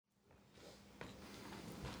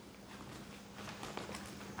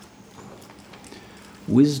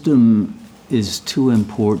Wisdom is too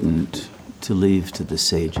important to leave to the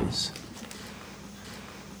sages,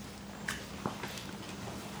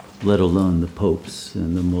 let alone the popes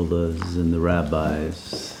and the mullahs and the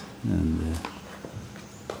rabbis and the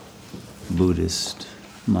Buddhist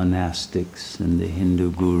monastics and the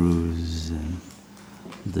Hindu gurus and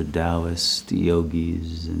the Taoist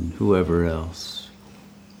yogis and whoever else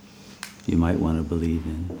you might want to believe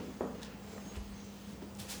in.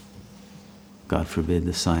 God forbid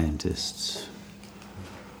the scientists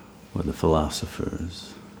or the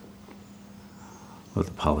philosophers or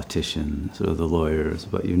the politicians or the lawyers,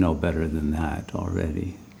 but you know better than that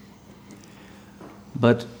already.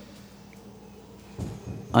 But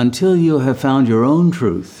until you have found your own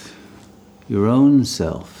truth, your own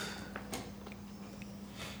self,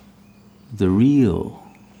 the real,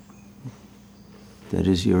 that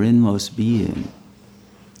is your inmost being,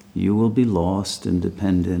 you will be lost and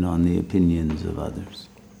dependent on the opinions of others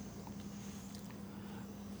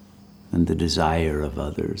and the desire of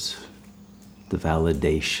others, the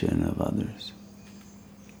validation of others.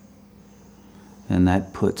 And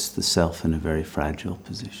that puts the self in a very fragile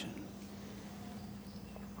position.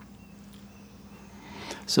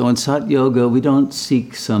 So in Sat Yoga, we don't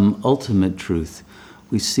seek some ultimate truth.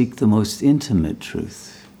 We seek the most intimate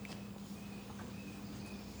truth.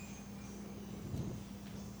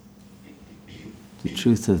 The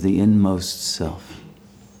truth of the inmost self.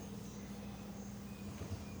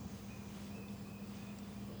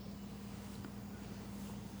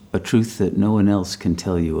 A truth that no one else can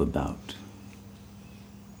tell you about.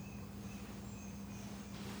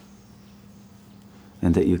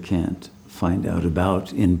 And that you can't find out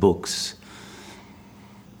about in books.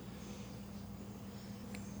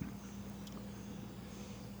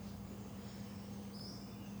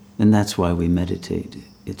 And that's why we meditate.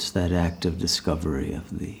 It's that act of discovery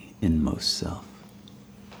of the inmost self.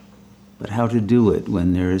 But how to do it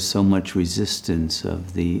when there is so much resistance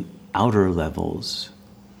of the outer levels?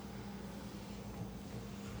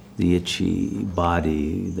 The itchy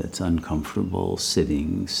body that's uncomfortable,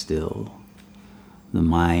 sitting still. The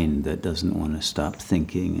mind that doesn't want to stop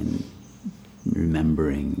thinking and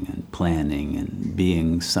remembering and planning and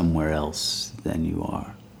being somewhere else than you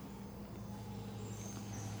are.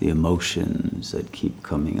 The emotions that keep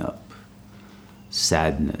coming up.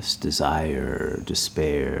 Sadness, desire,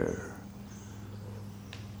 despair.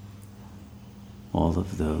 All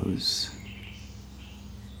of those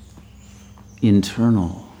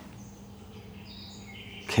internal,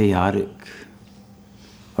 chaotic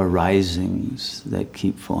arisings that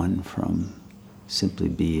keep one from simply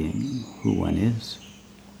being who one is.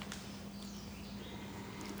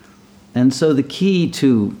 And so the key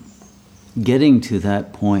to getting to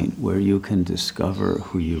that point where you can discover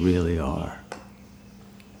who you really are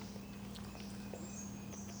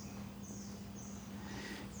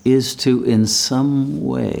is to, in some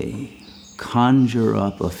way, conjure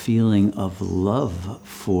up a feeling of love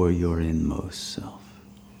for your inmost self.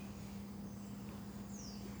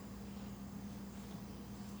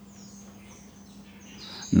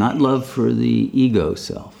 Not love for the ego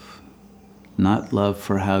self, not love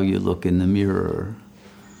for how you look in the mirror,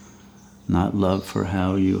 not love for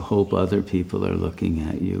how you hope other people are looking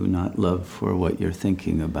at you, not love for what you're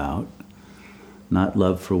thinking about, not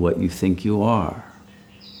love for what you think you are,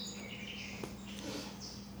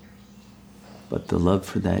 but the love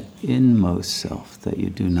for that inmost self that you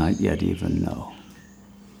do not yet even know.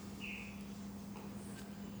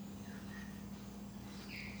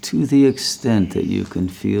 To the extent that you can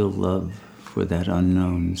feel love for that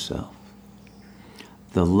unknown self.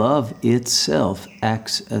 The love itself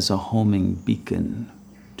acts as a homing beacon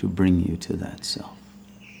to bring you to that self.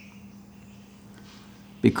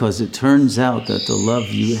 Because it turns out that the love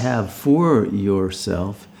you have for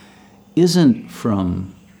yourself isn't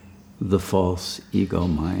from the false ego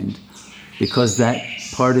mind, because that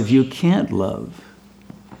part of you can't love.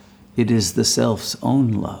 It is the self's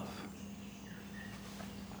own love.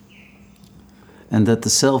 And that the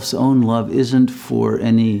self's own love isn't for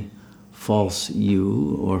any false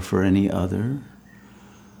you or for any other,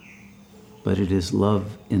 but it is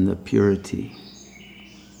love in the purity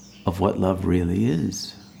of what love really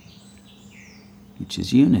is, which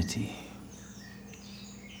is unity.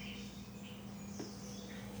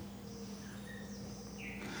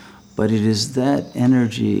 But it is that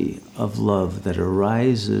energy of love that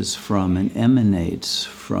arises from and emanates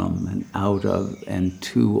from and out of and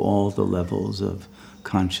to all the levels of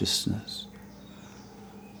consciousness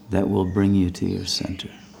that will bring you to your center.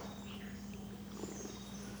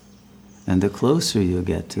 And the closer you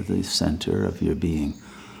get to the center of your being,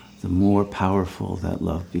 the more powerful that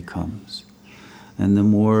love becomes. And the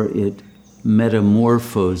more it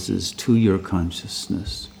metamorphoses to your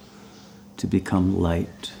consciousness to become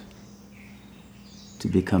light, to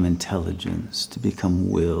become intelligence, to become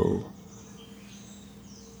will,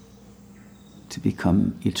 to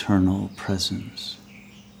become eternal presence.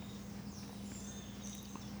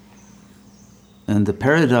 And the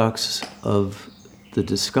paradox of the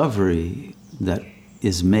discovery that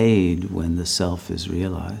is made when the self is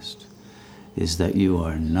realized is that you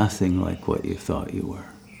are nothing like what you thought you were.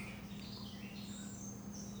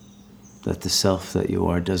 That the self that you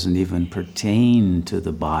are doesn't even pertain to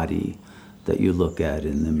the body that you look at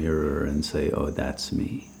in the mirror and say, oh, that's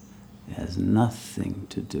me. It has nothing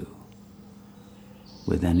to do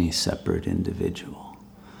with any separate individual.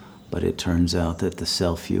 But it turns out that the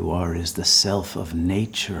self you are is the self of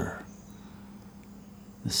nature,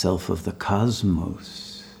 the self of the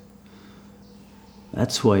cosmos.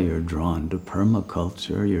 That's why you're drawn to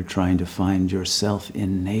permaculture. You're trying to find yourself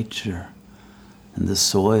in nature, and the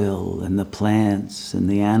soil, and the plants, and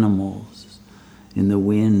the animals, in the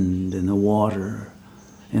wind, and the water,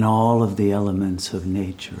 in all of the elements of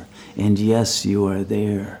nature. And yes, you are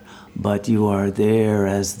there, but you are there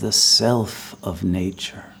as the self of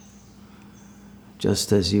nature.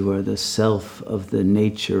 Just as you are the self of the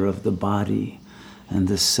nature of the body, and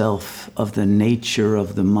the self of the nature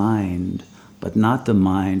of the mind, but not the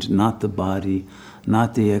mind, not the body,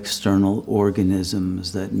 not the external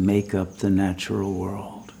organisms that make up the natural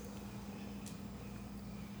world.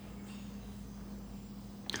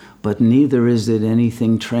 But neither is it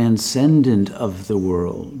anything transcendent of the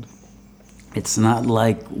world. It's not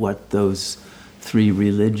like what those three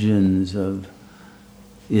religions of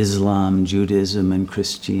Islam, Judaism, and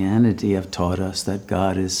Christianity have taught us, that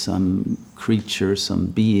God is some creature, some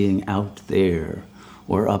being out there,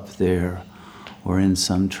 or up there, or in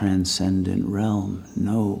some transcendent realm.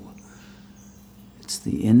 No. It's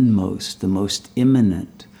the inmost, the most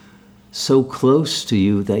immanent, so close to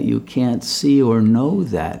you that you can't see or know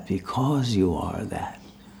that because you are that.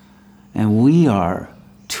 And we are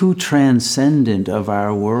too transcendent of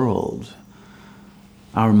our world.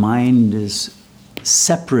 Our mind is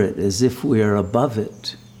separate, as if we are above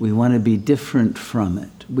it. We want to be different from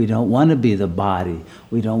it. We don't want to be the body.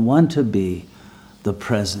 We don't want to be the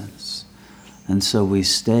presence. And so we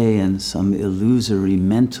stay in some illusory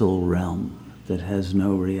mental realm that has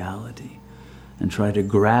no reality and try to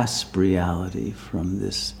grasp reality from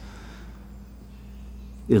this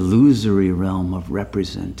illusory realm of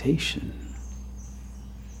representation.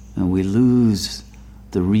 And we lose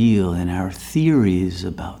the real in our theories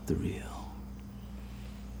about the real.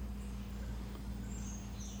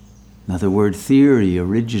 Now, the word theory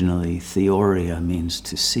originally, theoria, means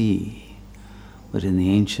to see. But in the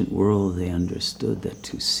ancient world, they understood that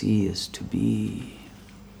to see is to be.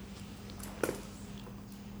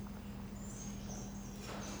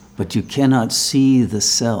 But you cannot see the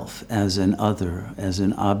self as an other, as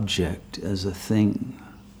an object, as a thing.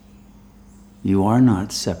 You are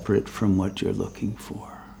not separate from what you're looking for.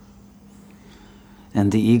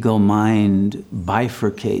 And the ego mind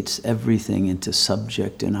bifurcates everything into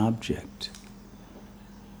subject and object.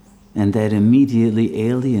 And that immediately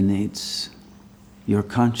alienates your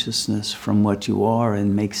consciousness from what you are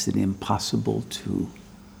and makes it impossible to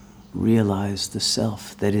realize the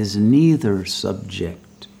self that is neither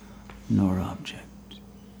subject nor object.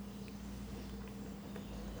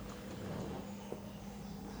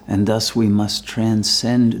 And thus we must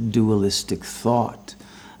transcend dualistic thought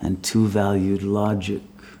and two-valued logic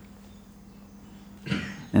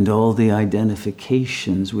and all the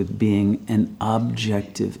identifications with being an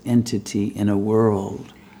objective entity in a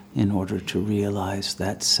world in order to realize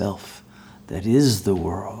that self that is the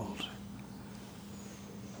world.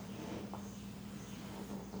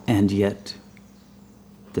 And yet,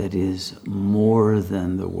 that is more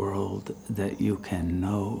than the world that you can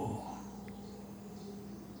know.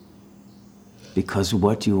 Because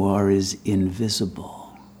what you are is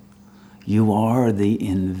invisible. You are the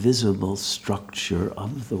invisible structure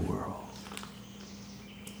of the world.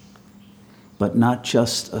 But not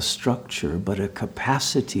just a structure, but a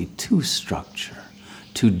capacity to structure,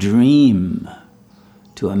 to dream,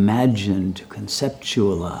 to imagine, to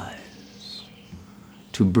conceptualize,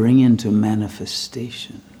 to bring into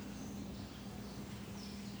manifestation.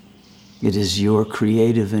 It is your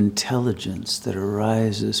creative intelligence that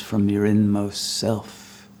arises from your inmost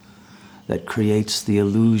self that creates the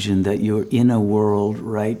illusion that you're in a world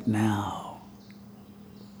right now,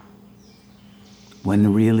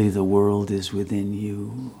 when really the world is within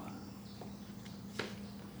you.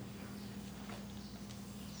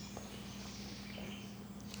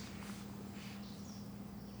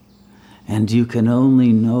 And you can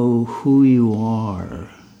only know who you are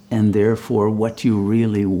and therefore what you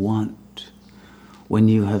really want when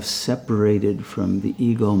you have separated from the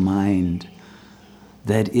ego mind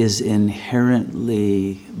that is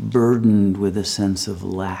inherently burdened with a sense of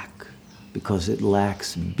lack because it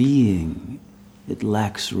lacks being, it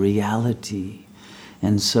lacks reality.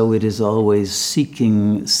 And so it is always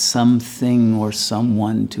seeking something or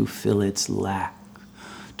someone to fill its lack,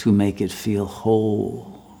 to make it feel whole.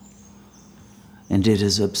 And it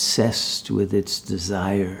is obsessed with its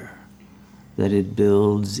desire that it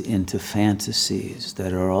builds into fantasies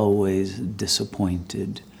that are always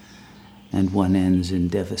disappointed, and one ends in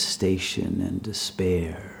devastation and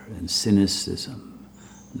despair and cynicism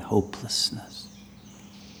and hopelessness.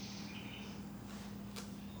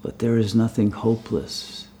 But there is nothing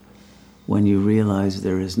hopeless when you realize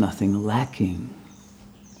there is nothing lacking.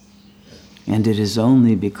 And it is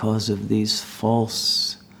only because of these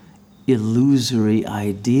false, illusory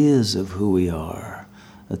ideas of who we are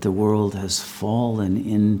that the world has fallen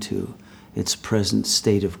into its present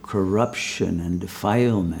state of corruption and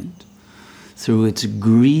defilement through its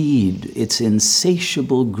greed, its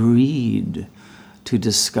insatiable greed to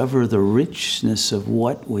discover the richness of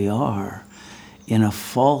what we are in a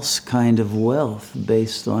false kind of wealth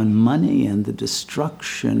based on money and the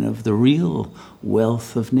destruction of the real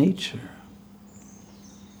wealth of nature.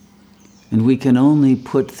 And we can only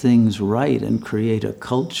put things right and create a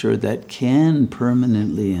culture that can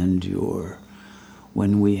permanently endure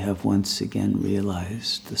when we have once again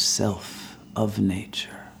realized the self of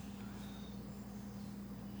nature.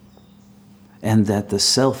 And that the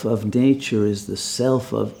self of nature is the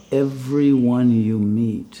self of everyone you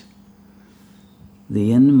meet,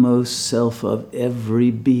 the inmost self of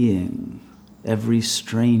every being, every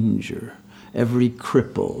stranger, every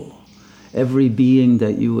cripple, every being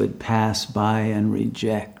that you would pass by and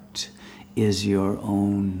reject is your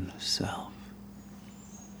own self.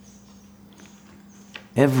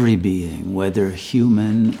 Every being, whether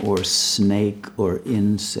human or snake or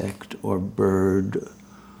insect or bird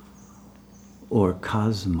or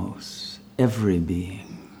cosmos, every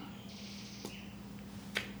being.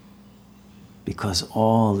 Because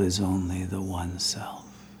all is only the one self.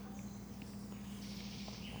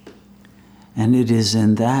 And it is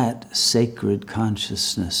in that sacred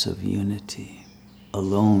consciousness of unity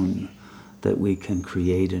alone that we can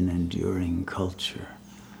create an enduring culture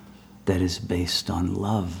that is based on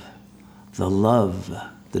love,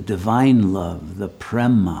 the divine love, the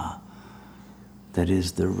prema, that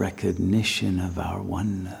is the recognition of our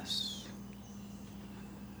oneness.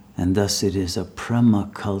 And thus it is a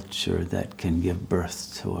prema culture that can give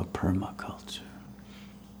birth to a permaculture.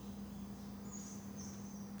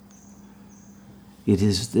 It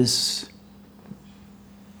is this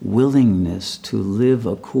willingness to live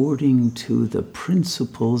according to the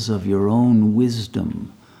principles of your own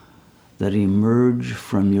wisdom that emerge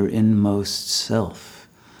from your inmost self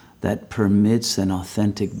that permits an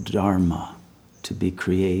authentic dharma to be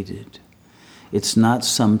created. It's not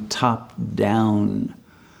some top-down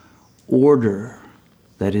order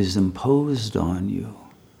that is imposed on you.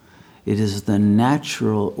 It is the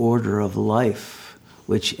natural order of life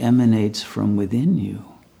which emanates from within you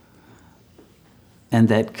and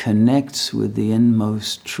that connects with the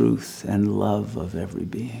inmost truth and love of every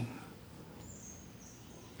being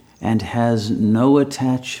and has no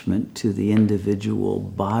attachment to the individual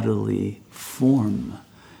bodily form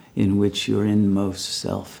in which your inmost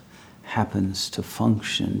self happens to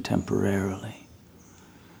function temporarily,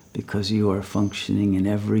 because you are functioning in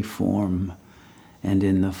every form and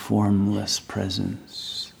in the formless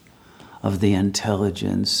presence of the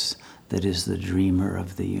intelligence that is the dreamer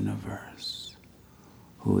of the universe,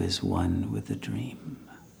 who is one with the dream.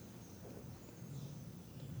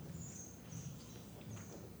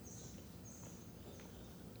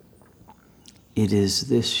 It is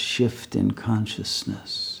this shift in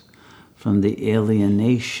consciousness from the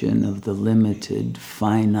alienation of the limited,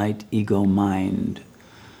 finite ego mind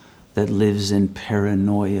that lives in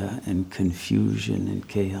paranoia and confusion and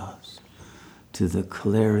chaos, to the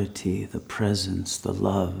clarity, the presence, the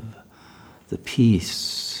love, the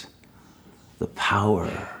peace, the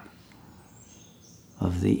power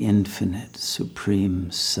of the infinite, supreme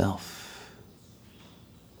self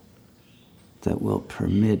that will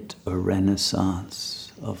permit a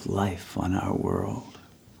renaissance of life on our world,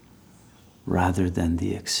 rather than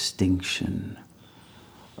the extinction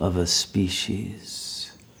of a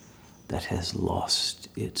species that has lost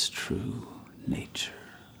its true nature.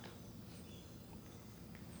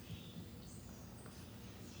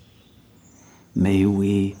 May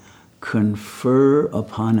we confer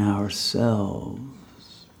upon ourselves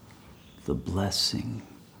the blessing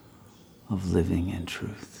of living in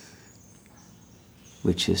truth,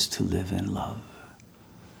 which is to live in love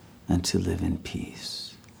and to live in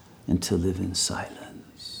peace and to live in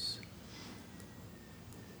silence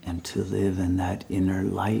and to live in that inner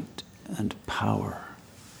light and power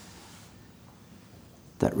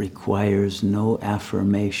that requires no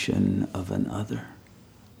affirmation of an other,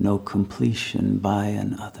 no completion by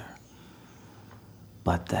an other,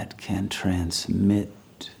 but that can transmit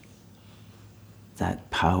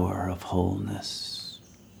that power of wholeness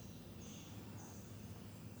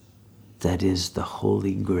that is the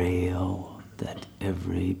holy grail that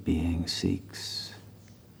every being seeks.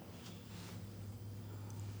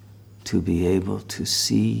 To be able to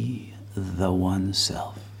see the one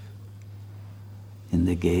self in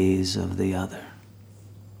the gaze of the other,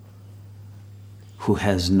 who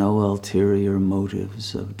has no ulterior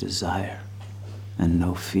motives of desire and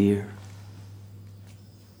no fear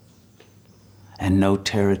and no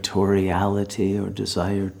territoriality or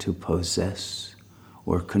desire to possess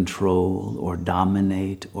or control or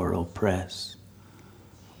dominate or oppress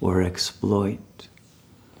or exploit,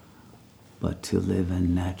 but to live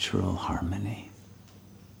in natural harmony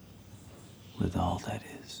with all that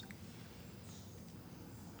is.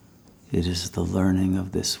 It is the learning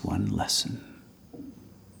of this one lesson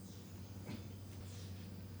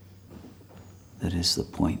that is the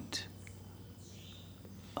point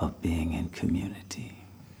of being in community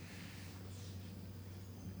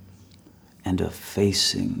and of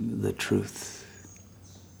facing the truth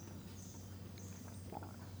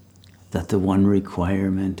that the one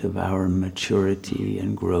requirement of our maturity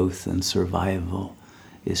and growth and survival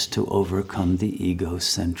is to overcome the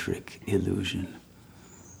egocentric illusion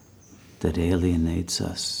that alienates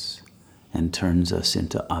us and turns us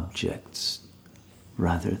into objects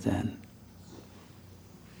rather than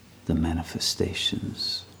the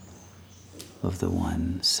manifestations of the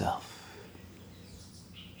one self,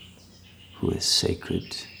 who is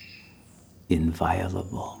sacred,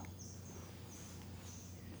 inviolable,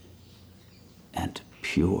 and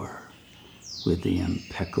pure with the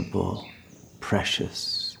impeccable,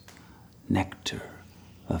 precious nectar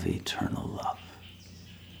of eternal love.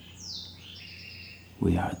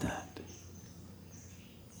 We are that.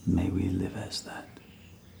 May we live as that.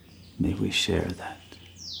 May we share that.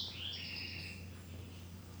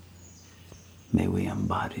 May we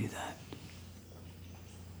embody that.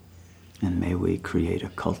 And may we create a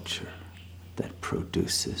culture that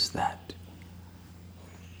produces that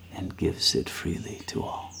and gives it freely to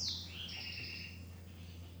all.